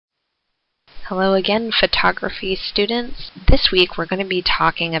Hello again, photography students. This week we're going to be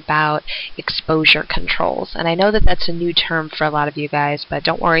talking about exposure controls. And I know that that's a new term for a lot of you guys, but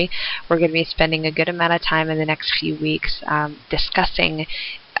don't worry, we're going to be spending a good amount of time in the next few weeks discussing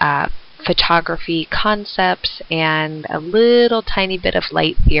photography concepts and a little tiny bit of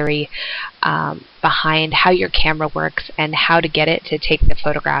light theory behind how your camera works and how to get it to take the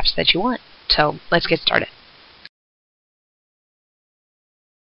photographs that you want. So let's get started.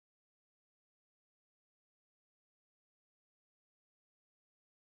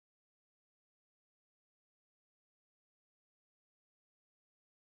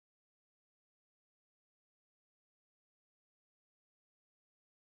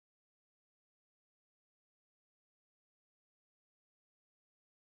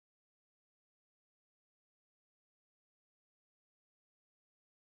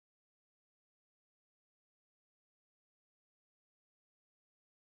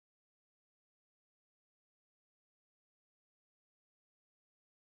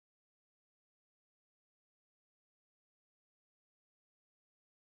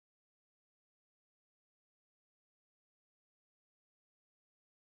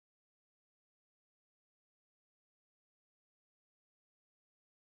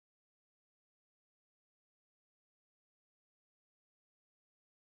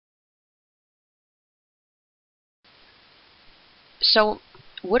 So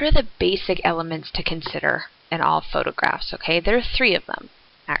what are the basic elements to consider in all photographs? Okay, there are three of them,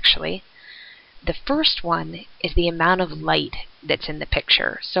 actually. The first one is the amount of light that's in the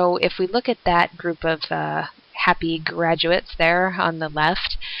picture. So if we look at that group of happy graduates there on the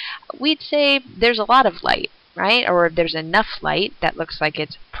left, we'd say there's a lot of light, right? Or there's enough light that looks like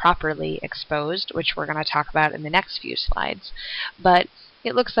it's properly exposed, which we're going to talk about in the next few slides. But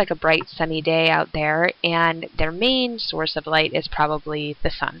it looks like a bright sunny day out there, and their main source of light is probably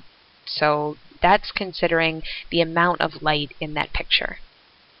the sun. So that's considering the amount of light in that picture.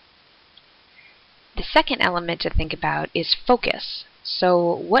 The second element to think about is focus.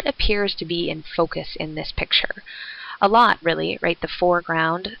 So what appears to be in focus in this picture? A lot, really, right? The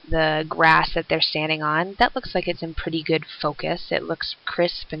foreground, the grass that they're standing on, that looks like it's in pretty good focus. It looks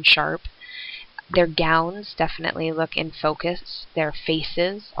crisp and sharp. Their gowns definitely look in focus. Their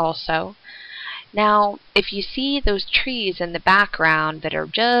faces also. Now, if you see those trees in the background that are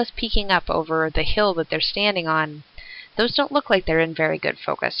just peeking up over the hill that they're standing on, those don't look like they're in very good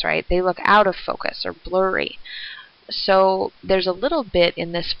focus, right? They look out of focus or blurry. So there's a little bit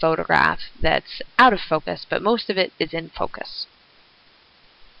in this photograph that's out of focus, but most of it is in focus.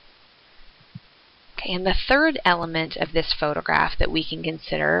 Okay, and the third element of this photograph that we can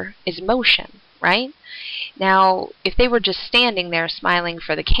consider is motion, right? Now, if they were just standing there smiling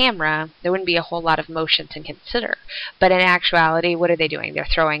for the camera, there wouldn't be a whole lot of motion to consider. But in actuality, what are they doing? They're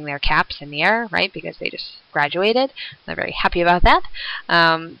throwing their caps in the air, right? Because they just graduated. They're very happy about that.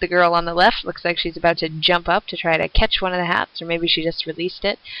 The girl on the left looks like she's about to jump up to try to catch one of the hats, or maybe she just released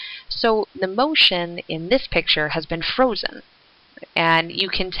it. So the motion in this picture has been frozen. And you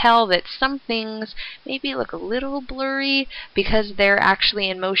can tell that some things maybe look a little blurry because they're actually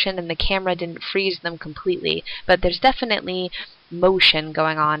in motion and the camera didn't freeze them completely. But there's definitely motion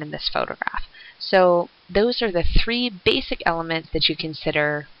going on in this photograph. So those are the three basic elements that you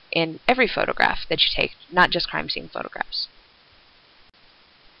consider in every photograph that you take, not just crime scene photographs.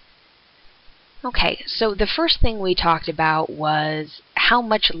 Okay, so the first thing we talked about was how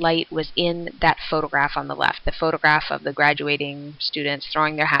much light was in that photograph on the left, the photograph of the graduating students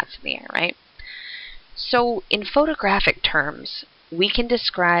throwing their hats in the air, right? So in photographic terms, we can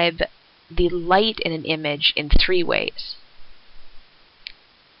describe the light in an image in three ways.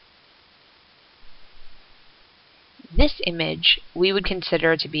 This image we would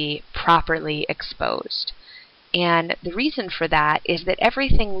consider to be properly exposed. And the reason for that is that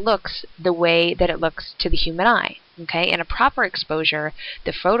everything looks the way that it looks to the human eye. Okay? In a proper exposure,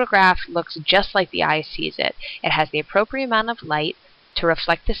 the photograph looks just like the eye sees it. It has the appropriate amount of light to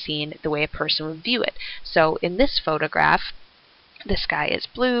reflect the scene the way a person would view it. So in this photograph, the sky is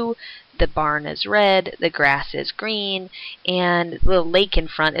blue, the barn is red, the grass is green, and the lake in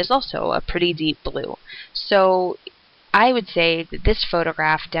front is also a pretty deep blue. So I would say that this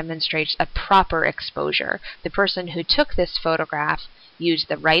photograph demonstrates a proper exposure. The person who took this photograph used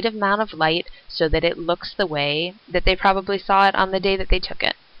the right amount of light so that it looks the way that they probably saw it on the day that they took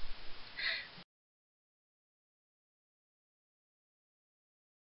it.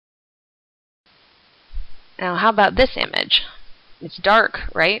 Now, how about this image? It's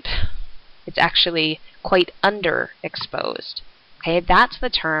dark, right? It's actually quite underexposed. Okay, that's the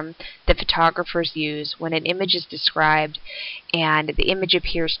term that photographers use when an image is described and the image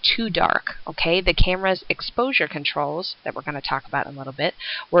appears too dark. Okay, the camera's exposure controls, that we're going to talk about in a little bit,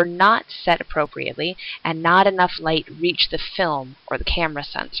 were not set appropriately and not enough light reached the film or the camera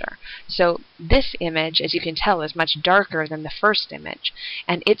sensor. So this image, as you can tell, is much darker than the first image,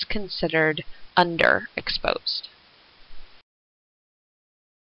 and it's considered underexposed.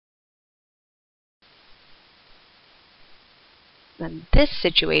 And this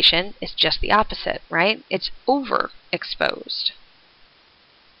situation is just the opposite, right? It's overexposed.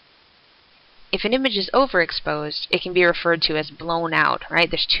 If an image is overexposed, it can be referred to as blown out, right?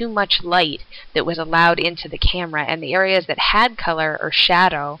 There's too much light that was allowed into the camera, and the areas that had color or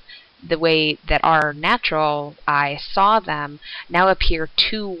shadow, the way that our natural eye saw them, now appear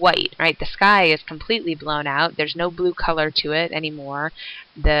too white, right? The sky is completely blown out. There's no blue color to it anymore.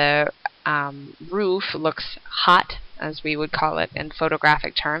 The roof looks hot, as we would call it in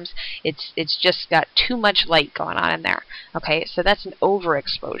photographic terms. It's just got too much light going on in there. Okay, so that's an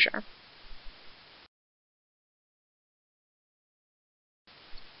overexposure.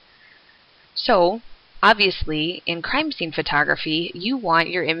 So, obviously, in crime scene photography, you want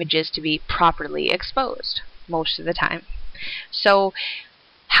your images to be properly exposed most of the time. So,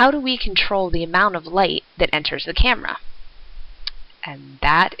 how do we control the amount of light that enters the camera? And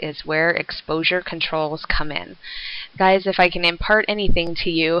that is where exposure controls come in. Guys, if I can impart anything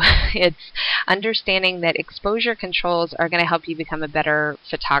to you, it's understanding that exposure controls are going to help you become a better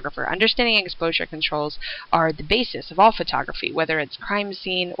photographer. Understanding exposure controls are the basis of all photography, whether it's crime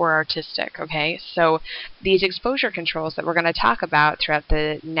scene or artistic, okay? So these exposure controls that we're going to talk about throughout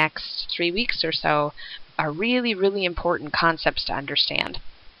the next 3 weeks or so are really, really important concepts to understand.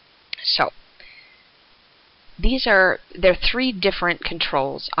 So, there are 3 different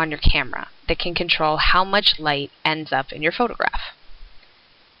controls on your camera that can control how much light ends up in your photograph.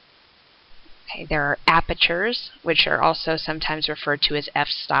 Okay, there are apertures, which are also sometimes referred to as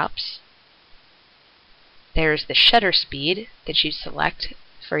f-stops. There's the shutter speed that you select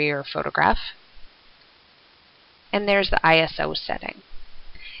for your photograph. And there's the ISO setting.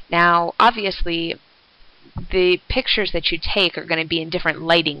 Now, obviously, the pictures that you take are going to be in different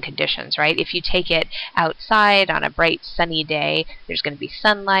lighting conditions, right? If you take it outside on a bright sunny day, there's going to be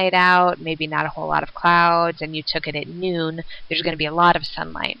sunlight out, maybe not a whole lot of clouds, and you took it at noon, there's going to be a lot of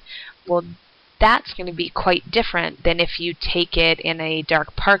sunlight. Well, that's going to be quite different than if you take it in a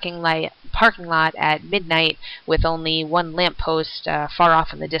dark parking lot at midnight with only one lamppost far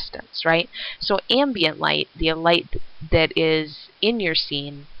off in the distance, right? So ambient light, the light that is in your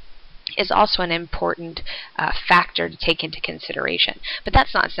scene, is also an important factor to take into consideration. But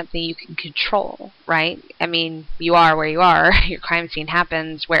that's not something you can control, right? I mean, you are where you are. Your crime scene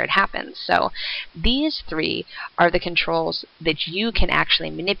happens where it happens. So these 3 are the controls that you can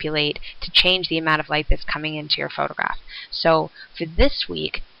actually manipulate to change the amount of light that's coming into your photograph. So for this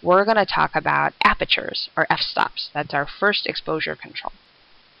week, we're going to talk about apertures, or f-stops. That's our first exposure control.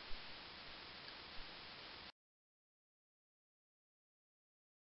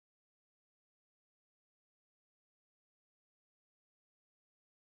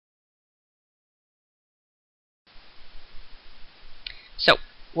 So,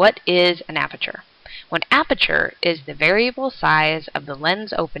 what is an aperture? Well, an aperture is the variable size of the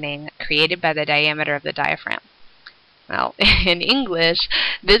lens opening created by the diameter of the diaphragm. Well, in English,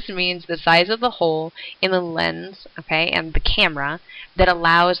 this means the size of the hole in the lens, okay, and the camera that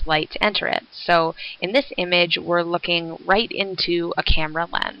allows light to enter it. So, in this image, we're looking right into a camera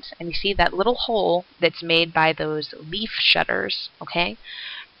lens, and you see that little hole that's made by those leaf shutters, okay?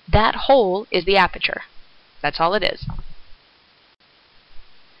 That hole is the aperture. That's all it is.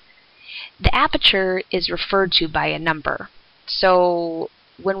 The aperture is referred to by a number. So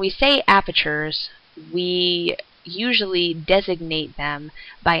when we say apertures, we usually designate them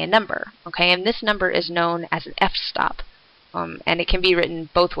by a number, okay? And this number is known as an f-stop, and it can be written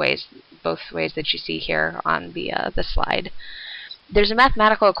both ways that you see here on the slide. There's a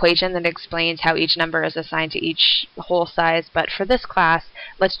mathematical equation that explains how each number is assigned to each hole size, but for this class,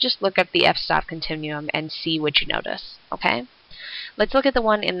 let's just look up the f-stop continuum and see what you notice, okay? Let's look at the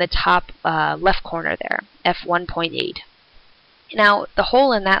one in the top left corner there, f1.8. Now, the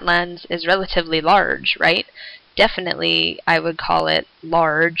hole in that lens is relatively large, right? Definitely, I would call it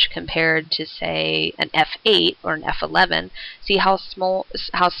large compared to, say, an f8 or an f11. See how small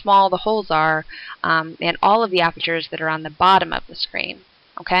the holes are, and all of the apertures that are on the bottom of the screen,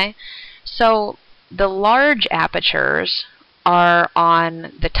 okay? So, the large apertures are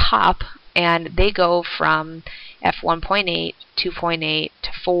on the top, and they go from f1.8, 2.8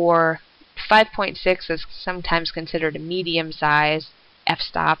 to 4, f5.6 is sometimes considered a medium size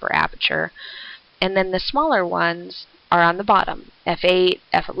f-stop or aperture. And then the smaller ones are on the bottom. f8,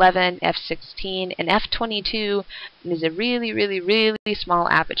 f11, f16, and f22 is a really, really, really small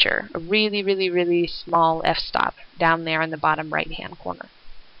aperture. A really, really, really small f-stop down there in the bottom right-hand corner.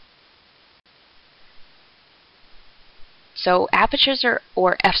 So apertures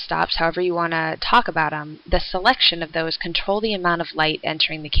or f-stops, however you want to talk about them, the selection of those control the amount of light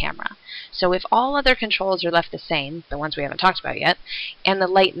entering the camera. So if all other controls are left the same, the ones we haven't talked about yet, and the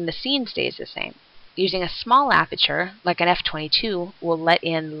light in the scene stays the same, using a small aperture, like an f22, will let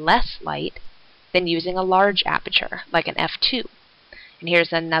in less light than using a large aperture, like an f2. And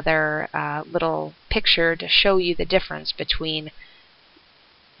here's another little picture to show you the difference between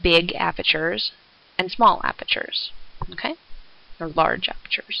big apertures and small apertures. Okay? Or large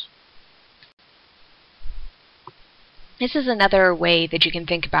apertures. This is another way that you can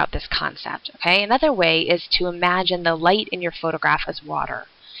think about this concept. Okay? Another way is to imagine the light in your photograph as water.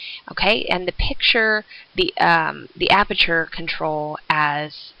 Okay? And the picture the aperture control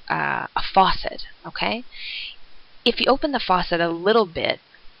as a faucet. Okay? If you open the faucet a little bit,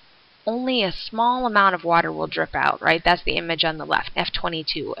 only a small amount of water will drip out, right? That's the image on the left,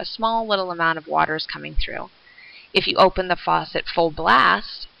 f22. A small little amount of water is coming through. If you open the faucet full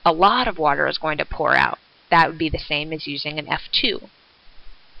blast, a lot of water is going to pour out. That would be the same as using an f2.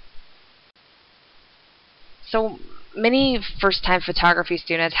 So many first-time photography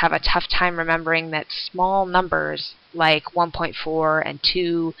students have a tough time remembering that small numbers like 1.4 and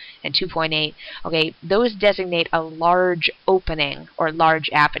 2 and 2.8, okay, those designate a large opening or large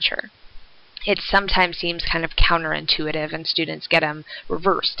aperture. It sometimes seems kind of counterintuitive and students get them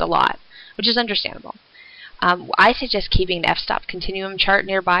reversed a lot, which is understandable. I suggest keeping an f-stop continuum chart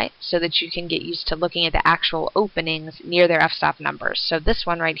nearby so that you can get used to looking at the actual openings near their f-stop numbers. So this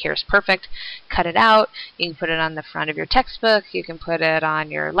one right here is perfect. Cut it out. You can put it on the front of your textbook. You can put it on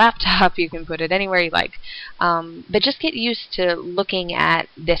your laptop. You can put it anywhere you like. But just get used to looking at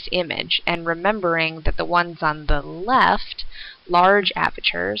this image and remembering that the ones on the left, large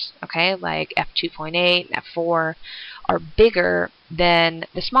apertures, okay, like f2.8 and f4, are bigger than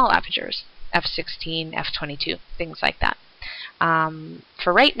the small apertures. f16, f22, things like that.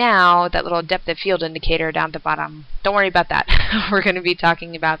 For right now, that little depth of field indicator down at the bottom, don't worry about that. We're going to be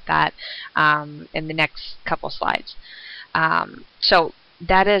talking about that in the next couple slides. So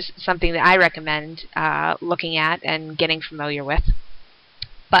that is something that I recommend looking at and getting familiar with.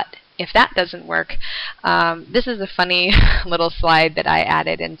 But if that doesn't work, this is a funny little slide that I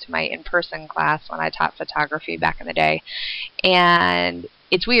added into my in-person class when I taught photography back in the day. And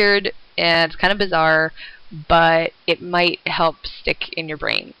it's weird and it's kind of bizarre, but it might help stick in your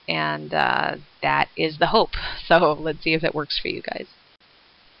brain, and that is the hope. So let's see if it works for you guys.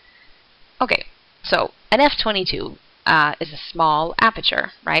 Okay, so an f22 is a small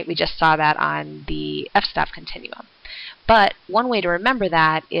aperture, right? We just saw that on the f-stop continuum. But one way to remember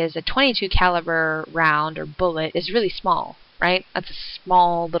that is a 22 caliber round or bullet is really small, right? That's a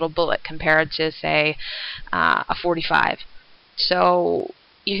small little bullet compared to, say, a 45. So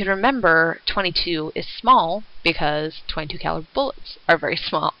you can remember 22 is small because 22 caliber bullets are very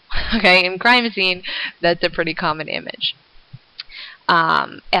small. Okay, in crime scene, that's a pretty common image.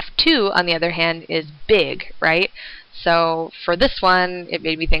 F2, on the other hand, is big, right? So for this one, it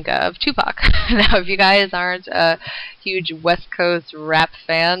made me think of Tupac. Now, if you guys aren't huge West Coast rap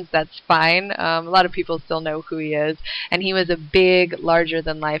fans, that's fine. A lot of people still know who he is. And he was a big,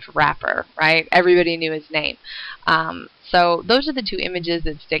 larger-than-life rapper, right? Everybody knew his name. So those are the two images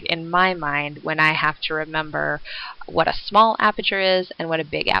that stick in my mind when I have to remember what a small aperture is and what a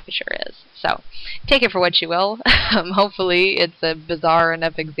big aperture is. So take it for what you will. Hopefully it's a bizarre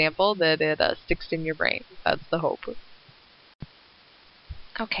enough example that it sticks in your brain. That's the hope.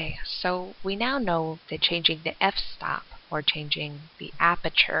 Okay, so we now know that changing the f-stop or changing the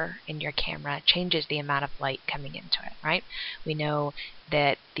aperture in your camera changes the amount of light coming into it, right? We know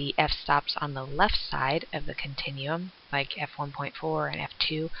that the f-stops on the left side of the continuum, like f1.4 and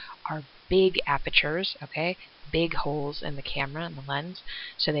f2, are big apertures, okay? Big holes in the camera and the lens,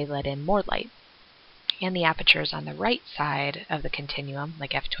 so they let in more light. And the apertures on the right side of the continuum,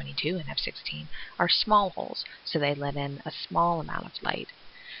 like f22 and f16, are small holes, so they let in a small amount of light.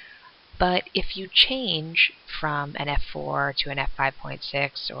 But if you change from an f4 to an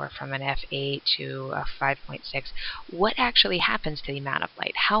f5.6 or from an f8 to a 5.6, what actually happens to the amount of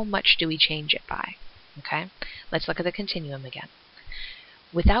light? How much do we change it by? Okay, let's look at the continuum again.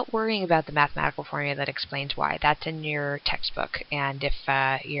 without worrying about the mathematical formula that explains why. That's in your textbook, and if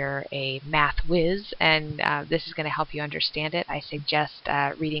you're a math whiz and this is going to help you understand it, I suggest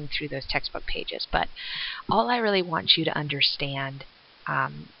reading through those textbook pages. But all I really want you to understand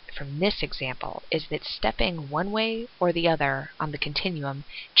from this example is that stepping one way or the other on the continuum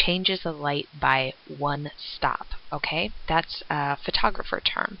changes the light by one stop. Okay, that's a photographer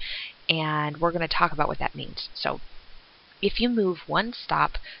term, and we're going to talk about what that means. So if you move one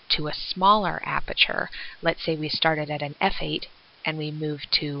stop to a smaller aperture, let's say we started at an f8 and we move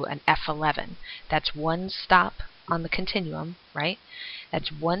to an f11, that's one stop on the continuum, right?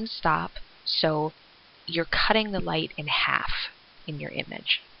 That's one stop, so you're cutting the light in half in your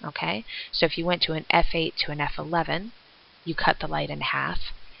image, okay? So if you went to an f8 to an f11, you cut the light in half.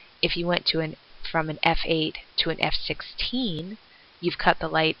 If you went to from an f8 to an f16, you've cut the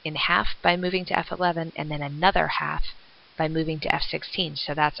light in half by moving to f11, and then another half by moving to f16,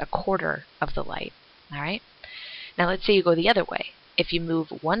 so that's a quarter of the light. Alright? Now let's say you go the other way. If you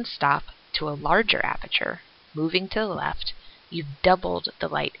move one stop to a larger aperture, moving to the left, you've doubled the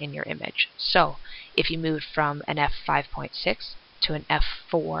light in your image. So if you moved from an f5.6 to an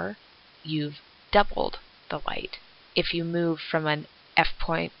f4, you've doubled the light. If you move from an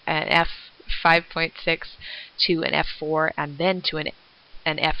f5.6 to an f4 and then to an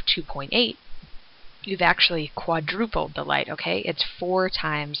f2.8, you've actually quadrupled the light, okay? It's 4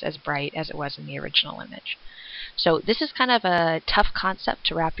 times as bright as it was in the original image. So this is kind of a tough concept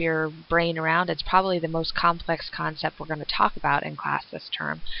to wrap your brain around. It's probably the most complex concept we're going to talk about in class this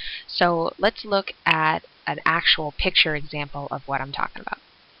term. So let's look at an actual picture example of what I'm talking about.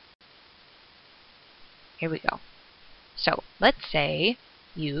 Here we go. So let's say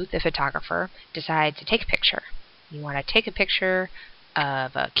you, the photographer, decide to take a picture. You want to take a picture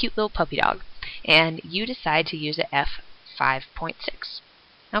of a cute little puppy dog, and you decide to use a f5.6.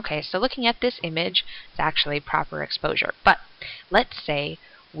 Okay, so looking at this image, it's actually proper exposure. But let's say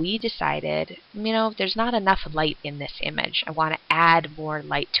we decided, there's not enough light in this image. I want to add more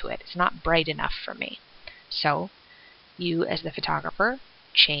light to it. It's not bright enough for me. So you, as the photographer,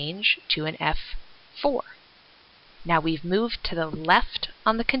 change to an f4. Now we've moved to the left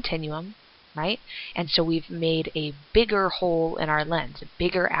on the continuum, right? And so we've made a bigger hole in our lens, a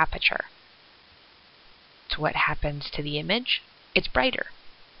bigger aperture. So what happens to the image? It's brighter.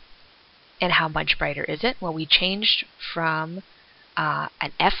 And how much brighter is it? Well, we changed from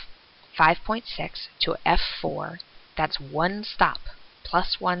an f5.6 to an f4. That's one stop,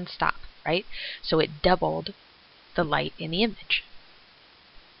 plus one stop, right? So it doubled the light in the image.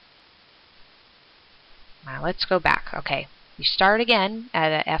 Now let's go back. Okay, you start again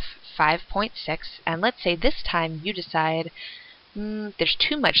at a f5.6, and let's say this time you decide there's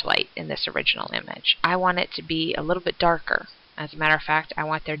too much light in this original image. I want it to be a little bit darker. As a matter of fact, I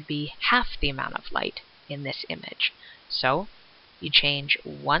want there to be half the amount of light in this image. So you change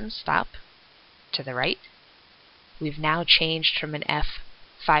one stop to the right. We've now changed from an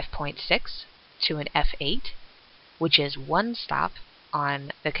f5.6 to an f8, which is one stop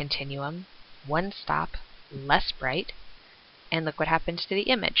on the continuum, one stop less bright, and look what happens to the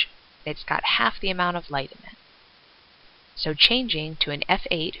image. It's got half the amount of light in it. So changing to an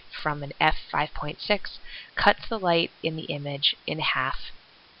f8 from an f5.6 cuts the light in the image in half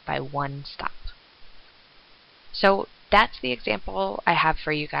by one stop. So that's the example I have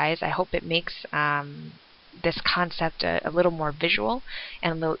for you guys. I hope it makes this concept a little more visual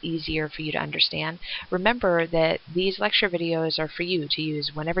and a little easier for you to understand. Remember that these lecture videos are for you to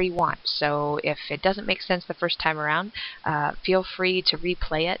use whenever you want. So if it doesn't make sense the first time around, feel free to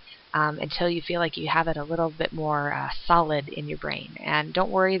replay it until you feel like you have it a little bit more solid in your brain. And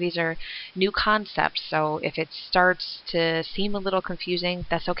don't worry, these are new concepts, so if it starts to seem a little confusing,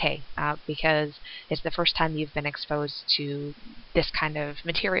 that's okay, because it's the first time you've been exposed to this kind of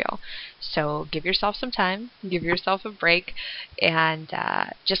material. So give yourself some time, give yourself a break, and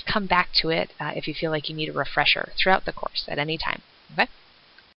just come back to it if you feel like you need a refresher throughout the course at any time. Okay?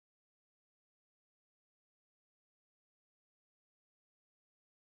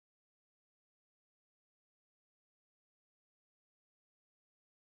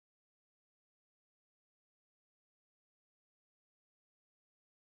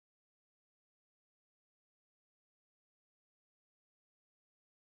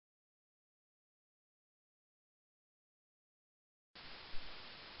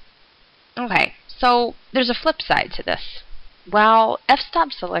 Okay, so there's a flip side to this. While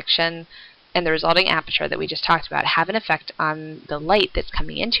f-stop selection and the resulting aperture that we just talked about have an effect on the light that's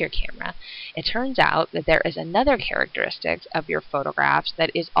coming into your camera, it turns out that there is another characteristic of your photographs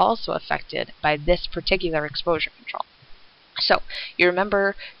that is also affected by this particular exposure control. So you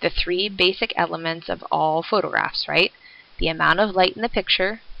remember the three basic elements of all photographs, right? The amount of light in the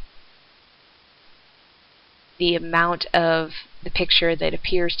picture, the amount of the picture that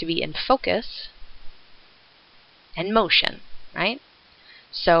appears to be in focus, and motion, right?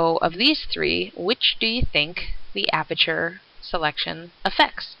 So of these three, which do you think the aperture selection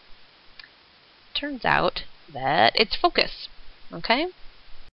affects? Turns out that it's focus, okay?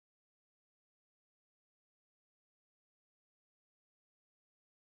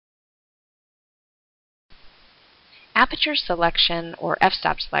 Aperture selection or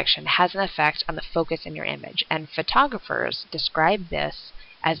f-stop selection has an effect on the focus in your image, and photographers describe this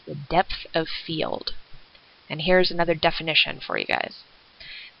as the depth of field. And here's another definition for you guys.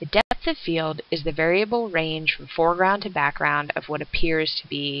 The depth of field is the variable range from foreground to background of what appears to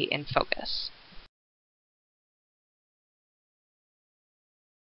be in focus.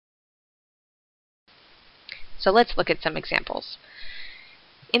 So let's look at some examples.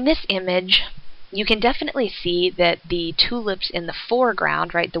 In this image, you can definitely see that the tulips in the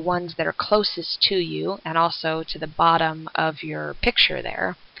foreground, right, the ones that are closest to you and also to the bottom of your picture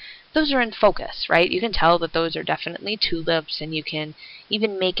there, those are in focus, right? You can tell that those are definitely tulips, and you can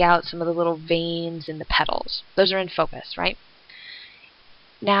even make out some of the little veins in the petals. Those are in focus, right?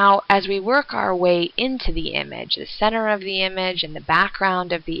 Now, as we work our way into the image, the center of the image and the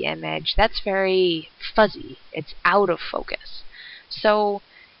background of the image, that's very fuzzy. It's out of focus. So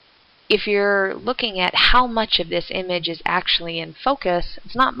if you're looking at how much of this image is actually in focus,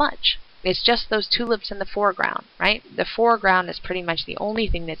 it's not much. It's just those tulips in the foreground, right? The foreground is pretty much the only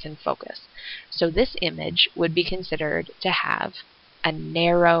thing that's in focus. So this image would be considered to have a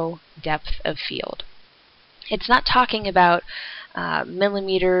narrow depth of field. It's not talking about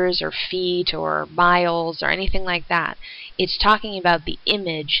millimeters or feet or miles or anything like that. It's talking about the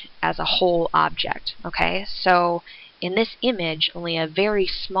image as a whole object, okay? So in this image, only a very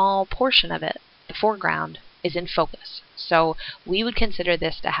small portion of it, the foreground, is in focus. So we would consider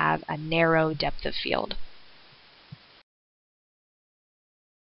this to have a narrow depth of field.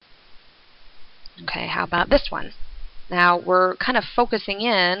 Okay, how about this one? Now we're kind of focusing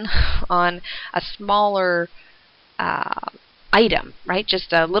in on a smaller item, right?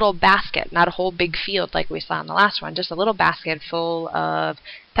 Just a little basket, not a whole big field like we saw in the last one, just a little basket full of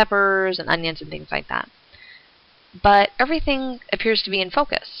peppers and onions and things like that. But everything appears to be in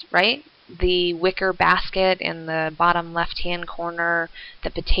focus, right? The wicker basket in the bottom left-hand corner, the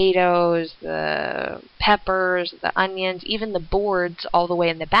potatoes, the peppers, the onions, even the boards all the way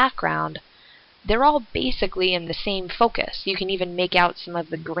in the background, they're all basically in the same focus. You can even make out some of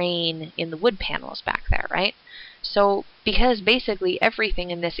the grain in the wood panels back there, right? So because basically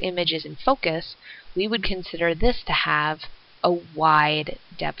everything in this image is in focus, we would consider this to have a wide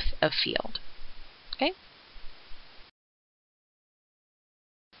depth of field. Okay?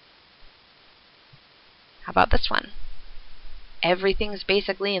 How about this one? Everything's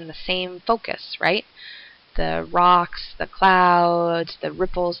basically in the same focus, right? The rocks, the clouds, the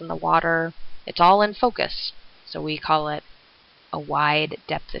ripples in the water, it's all in focus. So we call it a wide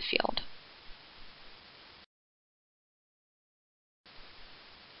depth of field.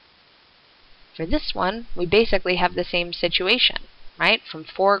 For this one, we basically have the same situation, right? From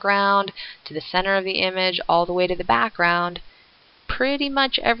foreground to the center of the image all the way to the background, pretty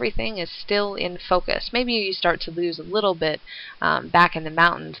much everything is still in focus. Maybe you start to lose a little bit back in the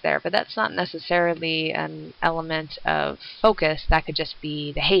mountains there, but that's not necessarily an element of focus. That could just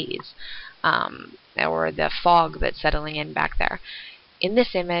be the haze or the fog that's settling in back there. In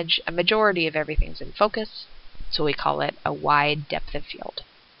this image, a majority of everything's in focus, so we call it a wide depth of field.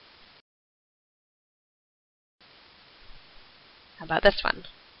 How about this one?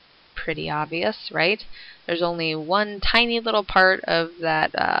 Pretty obvious, right? There's only one tiny little part of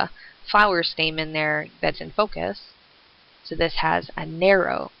that flower stamen there that's in focus. So this has a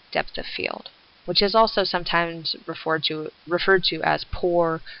narrow depth of field, which is also sometimes referred to as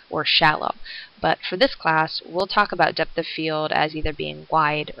poor or shallow. But for this class, we'll talk about depth of field as either being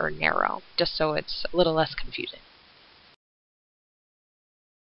wide or narrow, just so it's a little less confusing.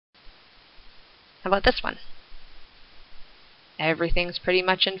 How about this one? Everything's pretty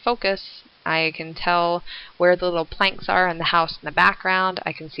much in focus. I can tell where the little planks are in the house in the background.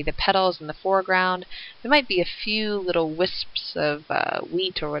 I can see the petals in the foreground. There might be a few little wisps of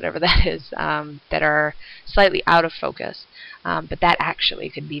wheat or whatever that is that are slightly out of focus. But that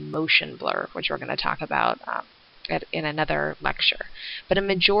actually could be motion blur, which we're going to talk about in another lecture. But a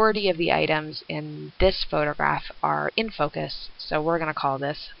majority of the items in this photograph are in focus, so we're going to call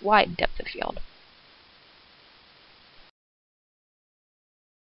this wide depth of field.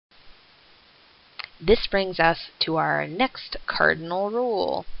 This brings us to our next cardinal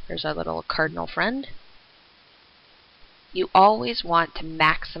rule. Here's our little cardinal friend. You always want to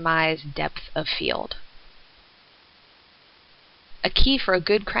maximize depth of field. A key for a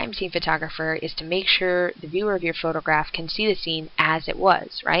good crime scene photographer is to make sure the viewer of your photograph can see the scene as it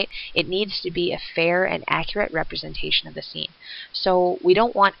was, right? It needs to be a fair and accurate representation of the scene. So we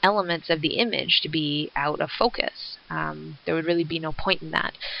don't want elements of the image to be out of focus. There would really be no point in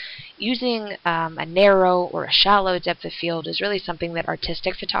that. Using a narrow or a shallow depth of field is really something that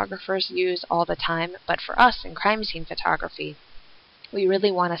artistic photographers use all the time, but for us in crime scene photography, we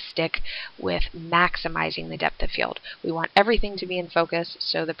really want to stick with maximizing the depth of field. We want everything to be in focus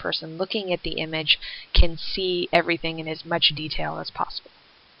so the person looking at the image can see everything in as much detail as possible.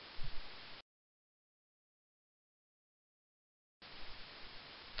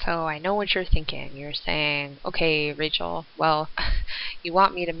 So I know what you're thinking. You're saying, okay, Rachel, well, you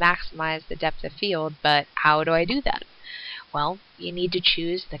want me to maximize the depth of field, but how do I do that? Well, you need to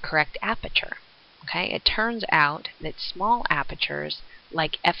choose the correct aperture. Okay, it turns out that small apertures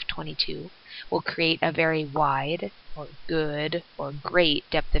like f/22 will create a very wide or good or great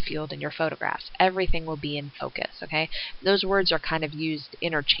depth of field in your photographs. Everything will be in focus. Okay, those words are kind of used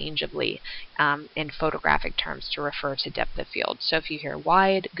interchangeably in photographic terms to refer to depth of field. So if you hear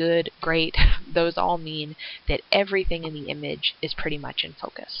wide, good, great, those all mean that everything in the image is pretty much in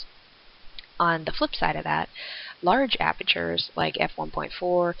focus. On the flip side of that, large apertures like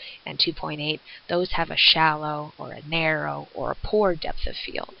f1.4 and 2.8, those have a shallow or a narrow or a poor depth of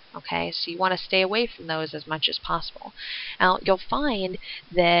field. Okay, so you want to stay away from those as much as possible. Now, you'll find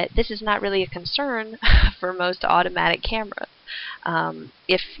that this is not really a concern for most automatic cameras.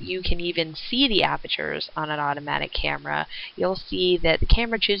 If you can even see the apertures on an automatic camera, you'll see that the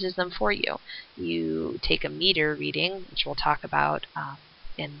camera chooses them for you. You take a meter reading, which we'll talk about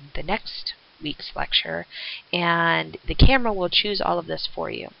in the next week's lecture, and the camera will choose all of this for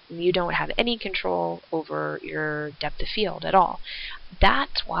you. You don't have any control over your depth of field at all.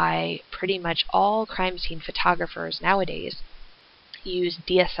 That's why pretty much all crime scene photographers nowadays use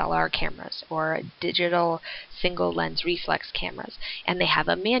DSLR cameras or digital single lens reflex cameras, and they have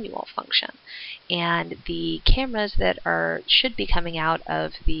a manual function. And the cameras that should be coming out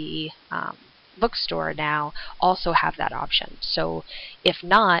of the bookstore now also have that option. So if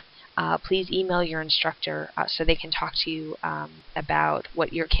not, please email your instructor so they can talk to you about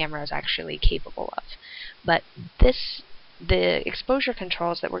what your camera is actually capable of. But the exposure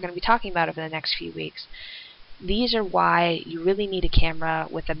controls that we're going to be talking about over the next few weeks, these are why you really need a camera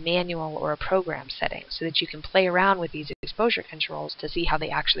with a manual or a program setting so that you can play around with these exposure controls to see how they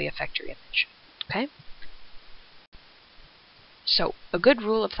actually affect your image. Okay? So a good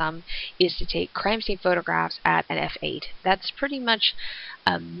rule of thumb is to take crime scene photographs at an f8. That's pretty much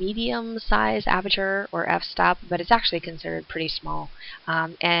a medium-size aperture or f-stop, but it's actually considered pretty small.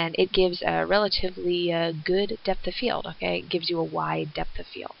 And it gives a relatively good depth of field. Okay, it gives you a wide depth of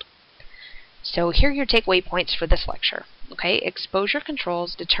field. So here are your takeaway points for this lecture. Okay, exposure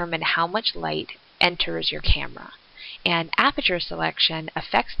controls determine how much light enters your camera. And aperture selection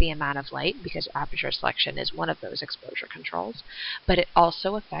affects the amount of light, because aperture selection is one of those exposure controls, but it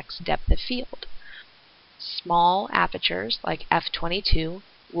also affects depth of field. Small apertures like f/22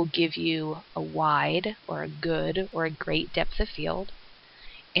 will give you a wide or a good or a great depth of field,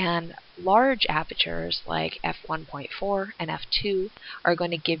 and large apertures like f1.4 and f2 are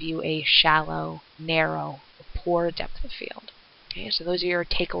going to give you a shallow, narrow, poor depth of field. Okay, so those are your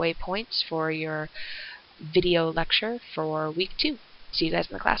takeaway points for your video lecture for week 2. See you guys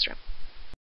in the classroom.